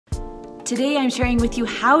Today I'm sharing with you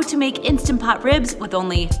how to make Instant Pot ribs with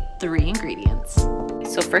only 3 ingredients.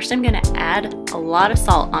 So first I'm gonna add a lot of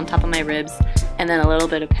salt on top of my ribs and then a little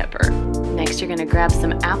bit of pepper. Next you're gonna grab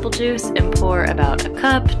some apple juice and pour about 1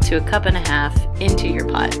 cup to 1.5 cups into your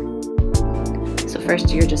pot. So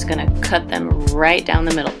first you're just gonna cut them right down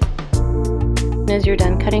the middle. As you're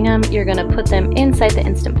done cutting them, you're gonna put them inside the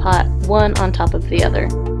Instant Pot, one on top of the other.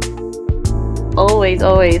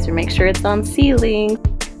 Always make sure it's on sealing.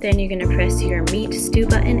 Then you're gonna press your meat stew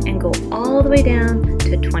button and go all the way down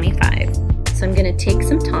to 25. So I'm gonna take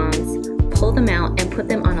some tongs, pull them out, and put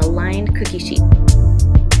them on a lined cookie sheet.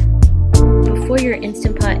 Before your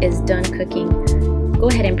Instant Pot is done cooking, go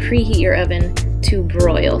ahead and preheat your oven to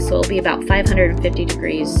broil. So it'll be about 550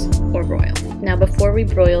 degrees or broil. Now before we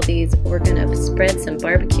broil these, we're gonna spread some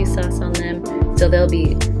barbecue sauce on them so they'll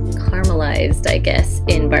be caramelized, I guess,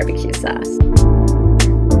 in barbecue sauce.